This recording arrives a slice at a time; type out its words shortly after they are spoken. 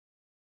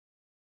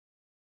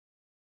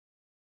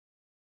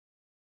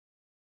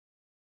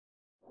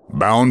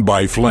Bound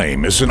by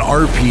Flame is an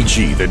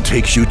RPG that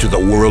takes you to the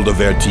world of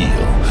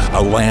Vertil,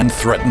 a land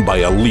threatened by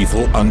a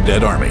lethal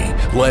undead army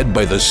led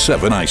by the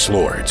 7 Ice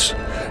Lords.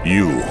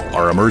 You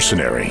are a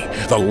mercenary,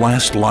 the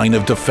last line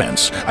of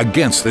defense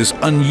against this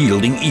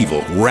unyielding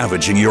evil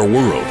ravaging your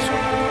world.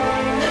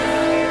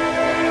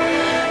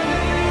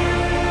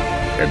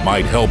 It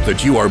might help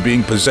that you are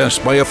being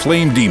possessed by a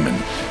flame demon,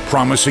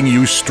 promising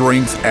you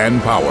strength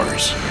and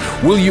powers.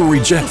 Will you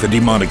reject the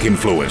demonic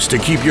influence to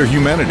keep your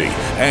humanity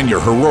and your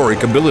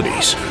heroic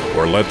abilities,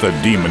 or let the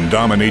demon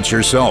dominate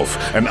yourself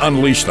and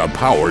unleash the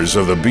powers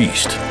of the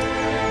beast?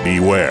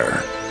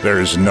 Beware,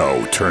 there's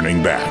no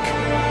turning back.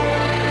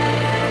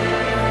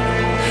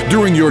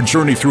 During your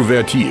journey through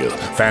Vertil,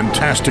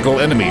 fantastical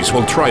enemies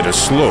will try to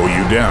slow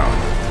you down.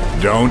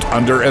 Don't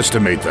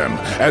underestimate them,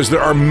 as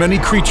there are many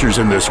creatures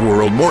in this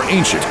world more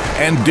ancient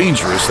and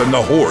dangerous than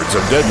the hordes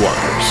of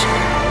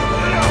Deadwalkers.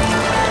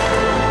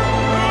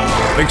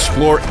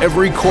 Explore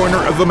every corner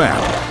of the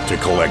map to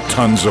collect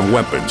tons of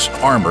weapons,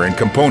 armor, and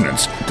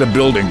components to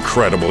build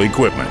incredible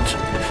equipment.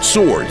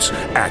 Swords,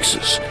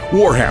 axes,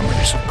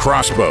 warhammers,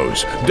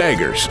 crossbows,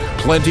 daggers,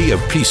 plenty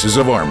of pieces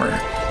of armor.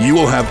 You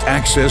will have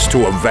access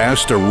to a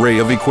vast array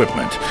of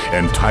equipment,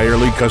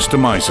 entirely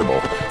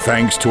customizable,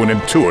 thanks to an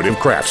intuitive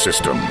craft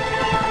system.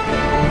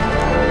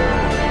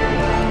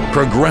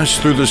 Progress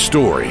through the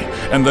story,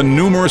 and the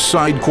numerous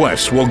side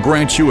quests will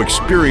grant you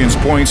experience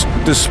points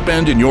to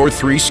spend in your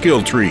 3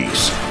 skill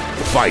trees.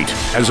 Fight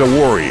as a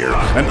warrior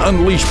and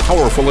unleash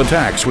powerful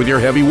attacks with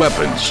your heavy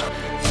weapons.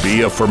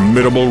 Be a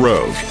formidable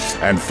rogue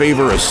and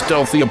favor a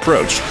stealthy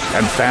approach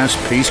and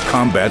fast-paced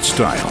combat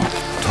style.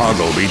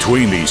 Toggle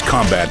between these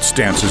combat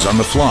stances on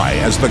the fly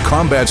as the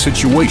combat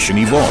situation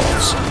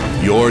evolves.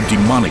 Your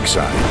demonic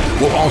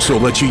side will also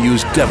let you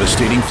use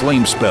devastating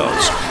flame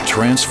spells,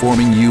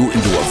 transforming you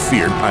into a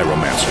feared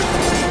pyromancer.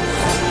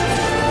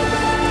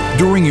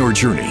 During your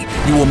journey,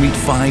 you will meet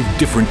 5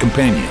 different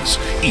companions.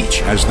 Each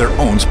has their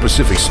own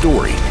specific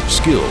story,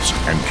 skills,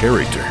 and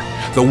character.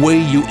 The way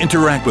you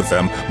interact with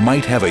them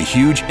might have a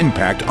huge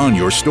impact on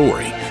your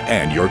story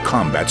and your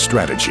combat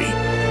strategy.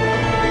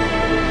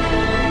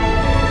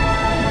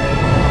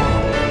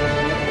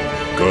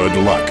 Good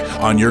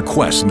luck on your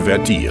quest in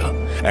Vertil,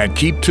 and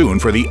keep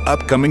tuned for the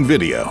upcoming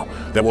video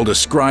that will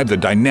describe the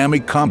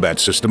dynamic combat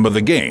system of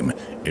the game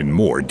in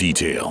more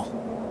detail.